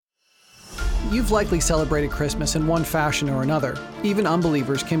you've likely celebrated Christmas in one fashion or another. Even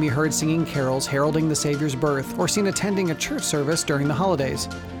unbelievers can be heard singing carols heralding the Savior's birth or seen attending a church service during the holidays.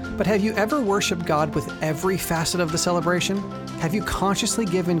 But have you ever worshiped God with every facet of the celebration? Have you consciously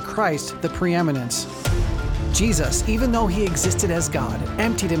given Christ the preeminence? Jesus, even though he existed as God,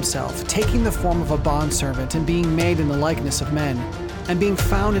 emptied himself, taking the form of a bondservant and being made in the likeness of men. And being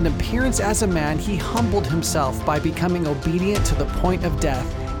found in appearance as a man, he humbled himself by becoming obedient to the point of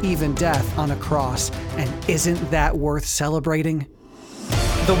death, even death on a cross. And isn't that worth celebrating?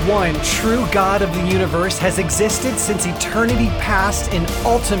 The one true God of the universe has existed since eternity past in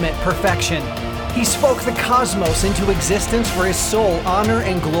ultimate perfection. He spoke the cosmos into existence for his sole honor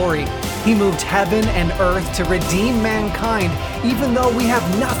and glory. He moved heaven and earth to redeem mankind, even though we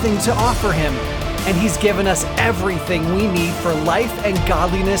have nothing to offer him. And he's given us everything we need for life and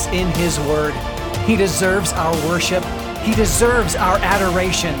godliness in his word. He deserves our worship. He deserves our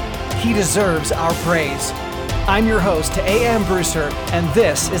adoration. He deserves our praise. I'm your host, A.M. Brewster, and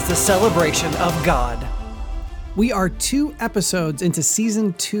this is the Celebration of God. We are 2 episodes into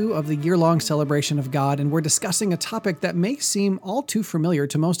Season 2 of the year-long Celebration of God, and we're discussing a topic that may seem all too familiar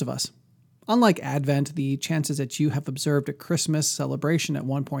to most of us. Unlike Advent, the chances that you have observed a Christmas celebration at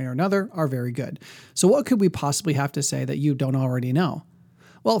one point or another are very good. So what could we possibly have to say that you don't already know?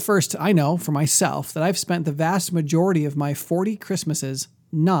 Well, first, I know for myself that I've spent the vast majority of my 40 Christmases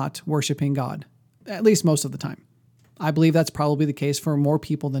not worshiping God, at least most of the time. I believe that's probably the case for more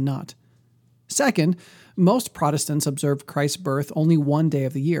people than not. Second, most Protestants observe Christ's birth only one day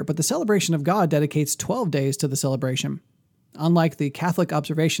of the year, but the celebration of God dedicates 12 days to the celebration. Unlike the Catholic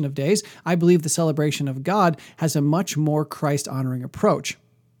observation of days, I believe the celebration of God has a much more Christ-honoring approach.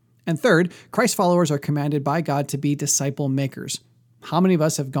 And third, Christ followers are commanded by God to be disciple makers. How many of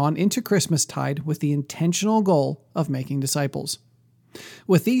us have gone into Christmastide with the intentional goal of making disciples?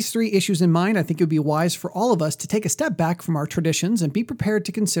 With these 3 issues in mind, I think it would be wise for all of us to take a step back from our traditions and be prepared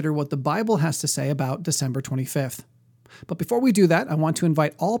to consider what the Bible has to say about December 25th. But before we do that, I want to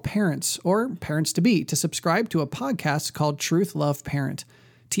invite all parents or parents-to-be to subscribe to a podcast called Truth Love Parent.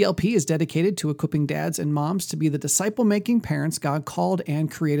 TLP is dedicated to equipping dads and moms to be the disciple-making parents God called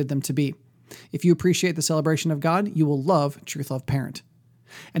and created them to be. If you appreciate the celebration of God, you will love Truth Love Parent.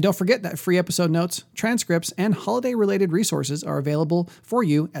 And don't forget that free episode notes, transcripts, and holiday-related resources are available for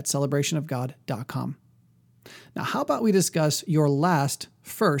you at celebrationofgod.com. Now, how about we discuss your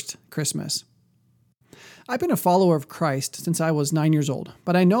first Christmas? I've been a follower of Christ since I was 9 years old,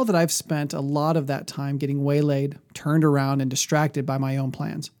 but I know that I've spent a lot of that time getting waylaid, turned around, and distracted by my own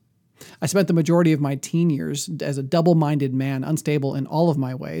plans. I spent the majority of my teen years as a double-minded man, unstable in all of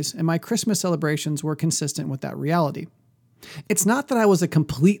my ways, and my Christmas celebrations were consistent with that reality. It's not that I was a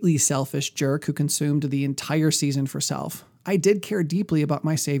completely selfish jerk who consumed the entire season for self. I did care deeply about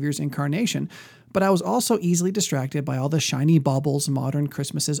my Savior's incarnation, but I was also easily distracted by all the shiny baubles modern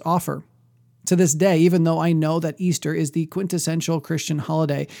Christmases offer. To this day, even though I know that Easter is the quintessential Christian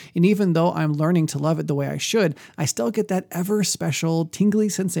holiday, and even though I'm learning to love it the way I should, I still get that ever-special, tingly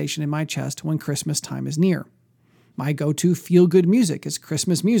sensation in my chest when Christmas time is near. My go-to feel-good music is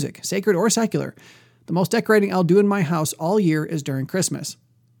Christmas music, sacred or secular. The most decorating I'll do in my house all year is during Christmas.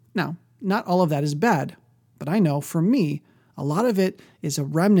 Now, not all of that is bad, but I know, for me, a lot of it is a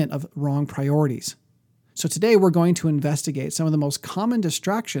remnant of wrong priorities. So today we're going to investigate some of the most common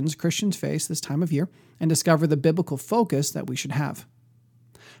distractions Christians face this time of year and discover the biblical focus that we should have.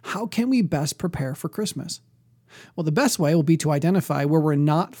 How can we best prepare for Christmas? Well, the best way will be to identify where we're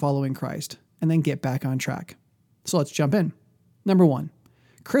not following Christ and then get back on track. So let's jump in. Number 1,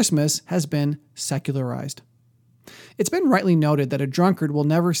 Christmas has been secularized. It's been rightly noted that a drunkard will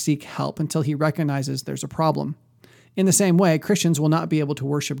never seek help until he recognizes there's a problem. In the same way, Christians will not be able to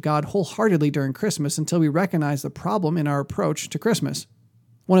worship God wholeheartedly during Christmas until we recognize the problem in our approach to Christmas.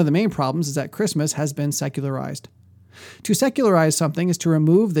 One of the main problems is that Christmas has been secularized. To secularize something is to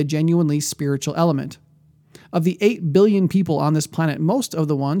remove the genuinely spiritual element. Of the 8 billion people on this planet, most of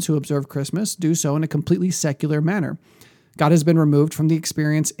the ones who observe Christmas do so in a completely secular manner. God has been removed from the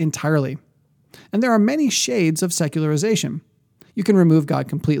experience entirely. And there are many shades of secularization. You can remove God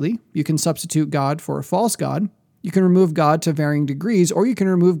completely. You can substitute God for a false God. You can remove God to varying degrees, or you can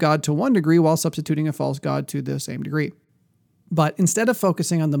remove God to one degree while substituting a false God to the same degree. But instead of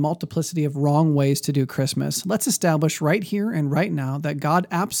focusing on the multiplicity of wrong ways to do Christmas, let's establish right here and right now that God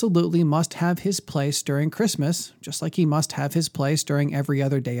absolutely must have his place during Christmas, just like he must have his place during every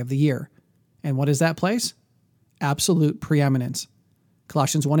other day of the year. And what is that place? Absolute preeminence.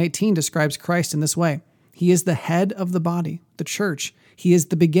 Colossians 1:18 describes Christ in this way. He is the head of the body, the church. He is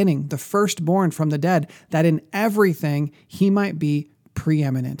the beginning, the firstborn from the dead, that in everything he might be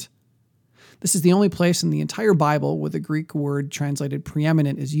preeminent. This is the only place in the entire Bible where the Greek word translated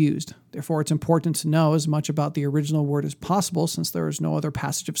preeminent is used. Therefore, it's important to know as much about the original word as possible, since there is no other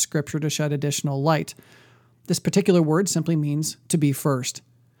passage of Scripture to shed additional light. This particular word simply means to be first.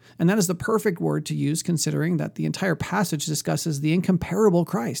 And that is the perfect word to use, considering that the entire passage discusses the incomparable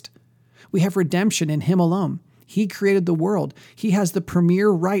Christ. We have redemption in Him alone. He created the world. He has the premier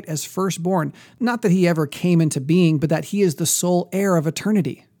right as firstborn. Not that He ever came into being, but that He is the sole heir of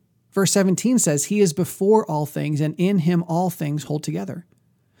eternity. Verse 17 says, He is before all things, and in Him all things hold together.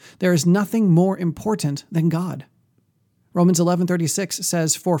 There is nothing more important than God. Romans 11:36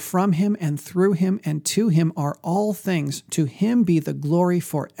 says, For from Him and through Him and to Him are all things. To Him be the glory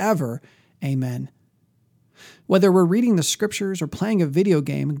forever. Amen. Whether we're reading the Scriptures or playing a video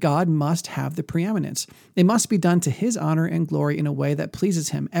game, God must have the preeminence. It must be done to His honor and glory in a way that pleases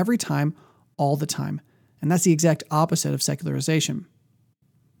Him every time, all the time. And that's the exact opposite of secularization.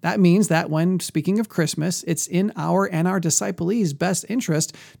 That means that when speaking of Christmas, it's in our and our disciples' best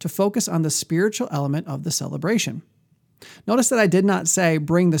interest to focus on the spiritual element of the celebration. Notice that I did not say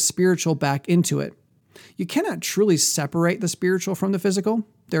bring the spiritual back into it. You cannot truly separate the spiritual from the physical.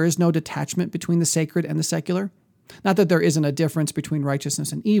 There is no detachment between the sacred and the secular. Not that there isn't a difference between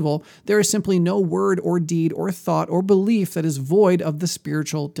righteousness and evil. There is simply no word or deed or thought or belief that is void of the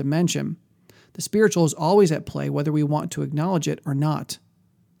spiritual dimension. The spiritual is always at play, whether we want to acknowledge it or not.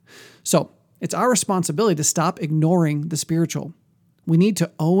 So, it's our responsibility to stop ignoring the spiritual. We need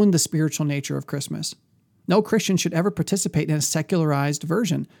to own the spiritual nature of Christmas. No Christian should ever participate in a secularized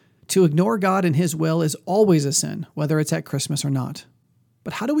version. To ignore God and His will is always a sin, whether it's at Christmas or not.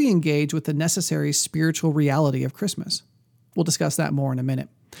 But how do we engage with the necessary spiritual reality of Christmas? We'll discuss that more in a minute.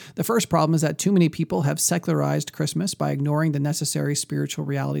 The first problem is that too many people have secularized Christmas by ignoring the necessary spiritual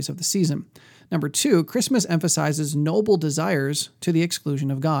realities of the season. Number two, Christmas emphasizes noble desires to the exclusion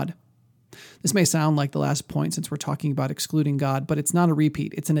of God. This may sound like the last point since we're talking about excluding God, but it's not a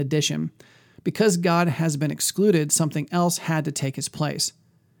repeat, it's an addition. Because God has been excluded, something else had to take His place.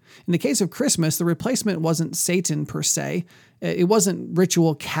 In the case of Christmas, the replacement wasn't Satan per se. It wasn't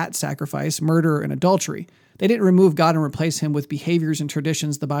ritual cat sacrifice, murder, and adultery. They didn't remove God and replace Him with behaviors and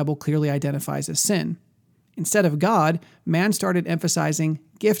traditions the Bible clearly identifies as sin. Instead of God, man started emphasizing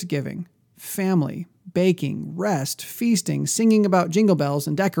gift-giving, family, baking, rest, feasting, singing about jingle bells,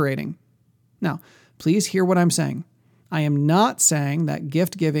 and decorating. Now, please hear what I'm saying. I am not saying that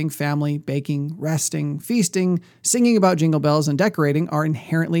gift-giving, family, baking, resting, feasting, singing about jingle bells, and decorating are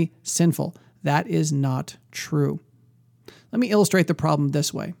inherently sinful. That is not true. Let me illustrate the problem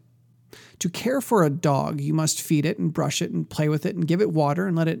this way. To care for a dog, you must feed it and brush it and play with it and give it water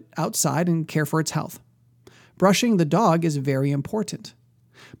and let it outside and care for its health. Brushing the dog is very important.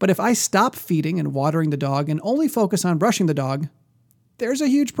 But if I stop feeding and watering the dog and only focus on brushing the dog, there's a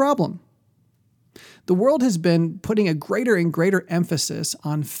huge problem. The world has been putting a greater and greater emphasis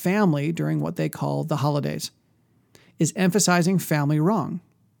on family during what they call the holidays. Is emphasizing family wrong?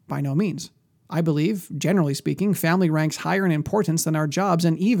 By no means. I believe, generally speaking, family ranks higher in importance than our jobs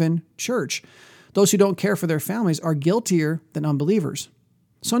and even church. Those who don't care for their families are guiltier than unbelievers.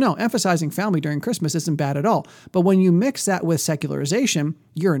 So no, emphasizing family during Christmas isn't bad at all. But when you mix that with secularization,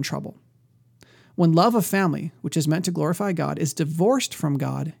 you're in trouble. When love of family, which is meant to glorify God, is divorced from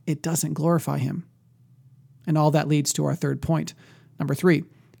God, it doesn't glorify Him. And all that leads to our third point. Number 3,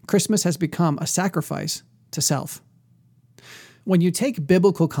 Christmas has become a sacrifice to self. When you take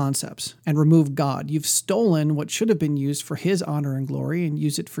biblical concepts and remove God, you've stolen what should have been used for His honor and glory and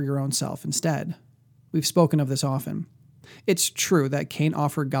use it for your own self instead. We've spoken of this often. It's true that Cain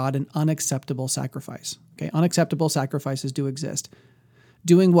offered God an unacceptable sacrifice. Okay, unacceptable sacrifices do exist.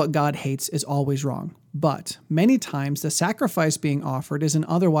 Doing what God hates is always wrong. But many times the sacrifice being offered is an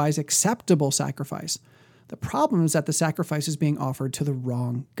otherwise acceptable sacrifice. The problem is that the sacrifice is being offered to the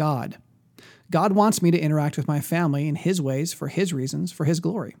wrong God. God wants me to interact with my family in His ways, for His reasons, for His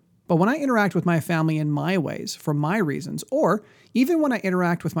glory. But when I interact with my family in my ways, for my reasons, or even when I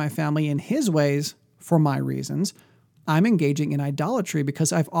interact with my family in His ways, for my reasons, I'm engaging in idolatry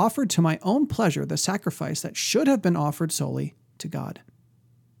because I've offered to my own pleasure the sacrifice that should have been offered solely to God.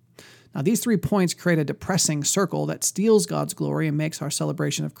 Now, these 3 points create a depressing circle that steals God's glory and makes our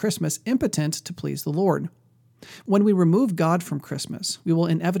celebration of Christmas impotent to please the Lord. When we remove God from Christmas, we will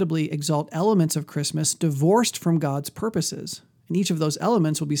inevitably exalt elements of Christmas divorced from God's purposes, and each of those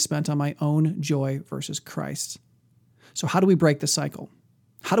elements will be spent on my own joy versus Christ's. So how do we break the cycle?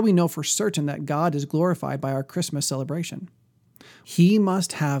 How do we know for certain that God is glorified by our Christmas celebration? He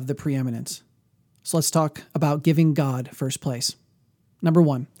must have the preeminence. So let's talk about giving God first place. Number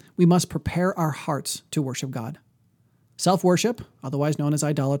 1, we must prepare our hearts to worship God. Self-worship, otherwise known as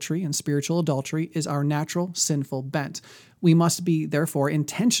idolatry and spiritual adultery, is our natural sinful bent. We must be, therefore,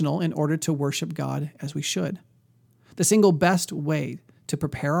 intentional in order to worship God as we should. The single best way to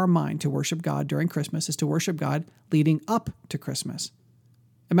prepare our mind to worship God during Christmas is to worship God leading up to Christmas.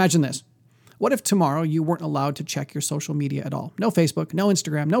 Imagine this. What if tomorrow you weren't allowed to check your social media at all? No Facebook, no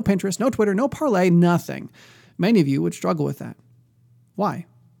Instagram, no Pinterest, no Twitter, no Parlay, nothing. Many of you would struggle with that. Why?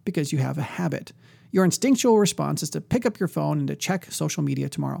 Because you have a habit. Your instinctual response is to pick up your phone and to check social media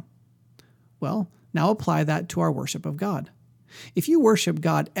tomorrow. Well, now apply that to our worship of God. If you worship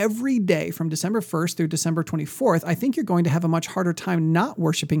God every day from December 1st through December 24th, I think you're going to have a much harder time not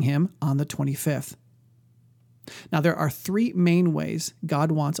worshiping Him on the 25th. Now, there are three main ways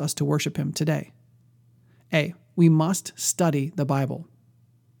God wants us to worship Him today. A, we must study the Bible.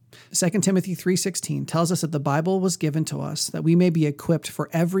 2 Timothy 3:16 tells us that the Bible was given to us that we may be equipped for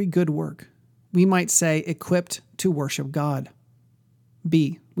every good work. We might say equipped to worship God.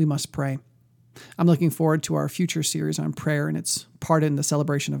 B, we must pray. I'm looking forward to our future series on prayer and its part in the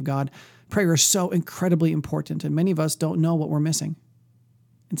celebration of God. Prayer is so incredibly important, and many of us don't know what we're missing.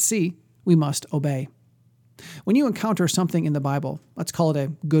 And C, we must obey. When you encounter something in the Bible, let's call it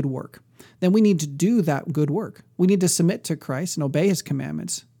a good work, then we need to do that good work. We need to submit to Christ and obey His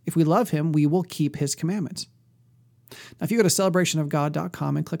commandments. If we love Him, we will keep His commandments. Now, if you go to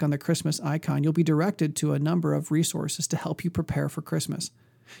celebrationofgod.com and click on the Christmas icon, you'll be directed to a number of resources to help you prepare for Christmas.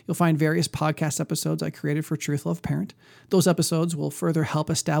 You'll find various podcast episodes I created for Truth Love Parent. Those episodes will further help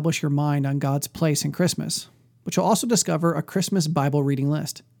establish your mind on God's place in Christmas, but you'll also discover a Christmas Bible reading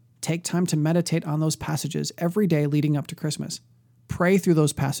list. Take time to meditate on those passages every day leading up to Christmas. Pray through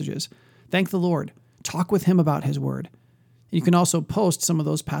those passages. Thank the Lord. Talk with Him about His Word. You can also post some of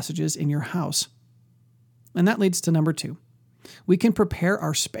those passages in your house. And that leads to number 2. We can prepare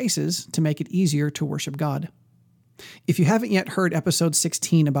our spaces to make it easier to worship God. If you haven't yet heard episode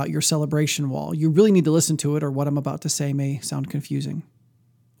 16 about your celebration wall, you really need to listen to it, or what I'm about to say may sound confusing.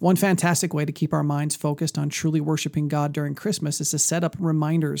 One fantastic way to keep our minds focused on truly worshiping God during Christmas is to set up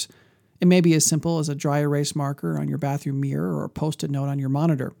reminders. It may be as simple as a dry erase marker on your bathroom mirror or a Post-it note on your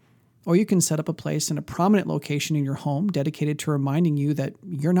monitor. Or you can set up a place in a prominent location in your home dedicated to reminding you that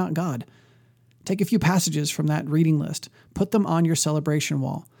you're not God. Take a few passages from that reading list, put them on your celebration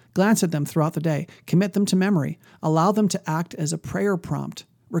wall, glance at them throughout the day, commit them to memory, allow them to act as a prayer prompt,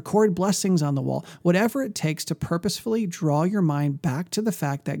 record blessings on the wall, whatever it takes to purposefully draw your mind back to the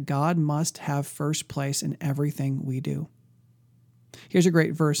fact that God must have first place in everything we do. Here's a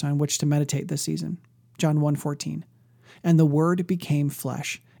great verse on which to meditate this season. John 1:14. And the Word became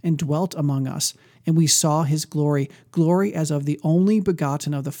flesh and dwelt among us, and we saw His glory, glory as of the only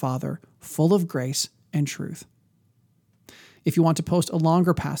begotten of the Father, full of grace and truth. If you want to post a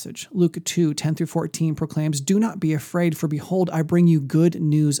longer passage, Luke 2:10-14 proclaims, Do not be afraid, for behold, I bring you good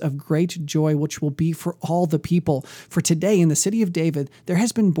news of great joy, which will be for all the people. For today in the city of David, there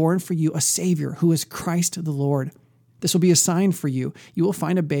has been born for you a Savior, who is Christ the Lord. This will be a sign for you. You will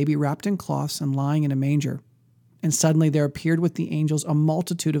find a baby wrapped in cloths and lying in a manger. And suddenly there appeared with the angels a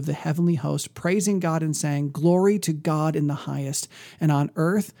multitude of the heavenly host, praising God and saying, Glory to God in the highest, and on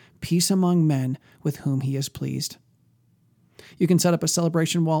earth peace among men with whom He is pleased. You can set up a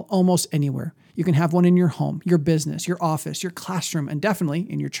celebration wall almost anywhere. You can have one in your home, your business, your office, your classroom, and definitely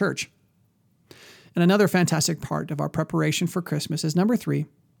in your church. And another fantastic part of our preparation for Christmas is number 3,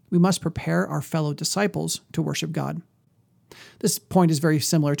 we must prepare our fellow disciples to worship God. This point is very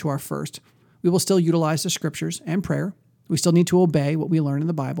similar to our first. We will still utilize the scriptures and prayer. We still need to obey what we learn in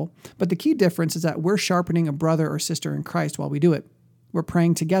the Bible. But the key difference is that we're sharpening a brother or sister in Christ while we do it. We're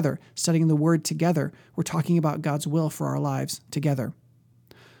praying together, studying the Word together. We're talking about God's will for our lives together.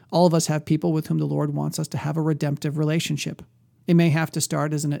 All of us have people with whom the Lord wants us to have a redemptive relationship. It may have to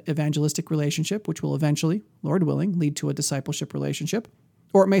start as an evangelistic relationship, which will eventually, Lord willing, lead to a discipleship relationship.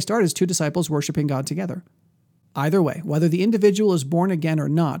 Or it may start as 2 disciples worshiping God together. Either way, whether the individual is born again or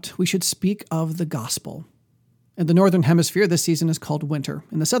not, we should speak of the gospel. In the Northern Hemisphere, this season is called winter.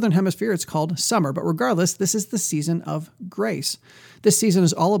 In the Southern Hemisphere, it's called summer. But regardless, this is the season of grace. This season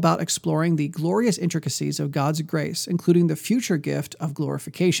is all about exploring the glorious intricacies of God's grace, including the future gift of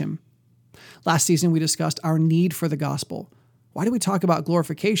glorification. Last season, we discussed our need for the gospel. Why do we talk about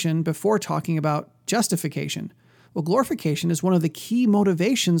glorification before talking about justification? Well, glorification is one of the key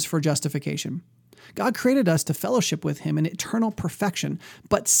motivations for justification. God created us to fellowship with Him in eternal perfection,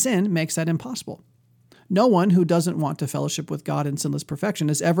 but sin makes that impossible. No one who doesn't want to fellowship with God in sinless perfection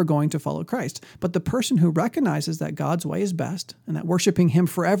is ever going to follow Christ. But the person who recognizes that God's way is best and that worshiping Him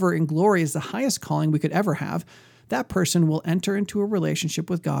forever in glory is the highest calling we could ever have, that person will enter into a relationship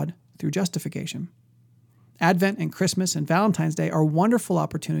with God through justification. Advent and Christmas and Valentine's Day are wonderful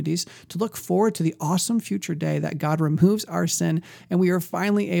opportunities to look forward to the awesome future day that God removes our sin and we are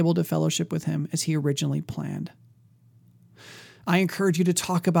finally able to fellowship with Him as He originally planned. I encourage you to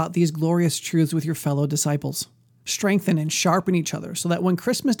talk about these glorious truths with your fellow disciples. Strengthen and sharpen each other so that when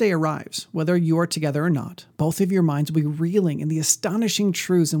Christmas Day arrives, whether you are together or not, both of your minds will be reeling in the astonishing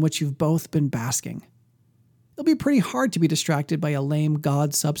truths in which you've both been basking. It'll be pretty hard to be distracted by a lame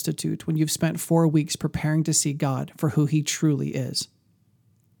God substitute when you've spent 4 weeks preparing to see God for who He truly is.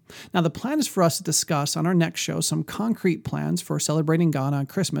 Now, the plan is for us to discuss on our next show some concrete plans for celebrating God on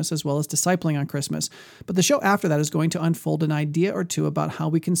Christmas as well as discipling on Christmas, but the show after that is going to unfold an idea or two about how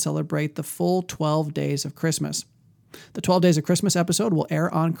we can celebrate the full 12 days of Christmas. The 12 Days of Christmas episode will air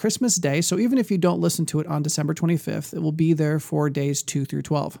on Christmas Day, so even if you don't listen to it on December 25th, it will be there for days 2 through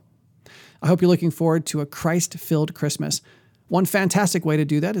 12. I hope you're looking forward to a Christ-filled Christmas. One fantastic way to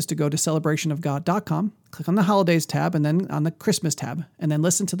do that is to go to celebrationofgod.com, click on the Holidays tab, and then on the Christmas tab, and then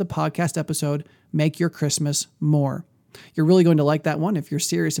listen to the podcast episode, Make Your Christmas More. You're really going to like that one if you're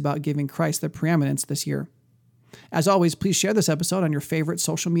serious about giving Christ the preeminence this year. As always, please share this episode on your favorite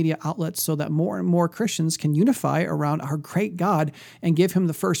social media outlets so that more and more Christians can unify around our great God and give Him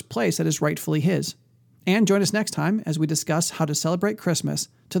the first place that is rightfully His. And join us next time as we discuss how to celebrate Christmas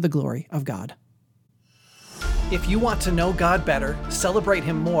to the glory of God. If you want to know God better, celebrate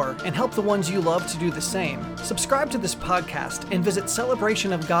Him more, and help the ones you love to do the same, subscribe to this podcast and visit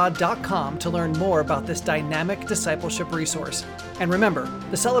celebrationofgod.com to learn more about this dynamic discipleship resource. And remember,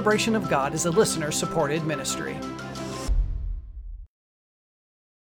 the Celebration of God is a listener-supported ministry.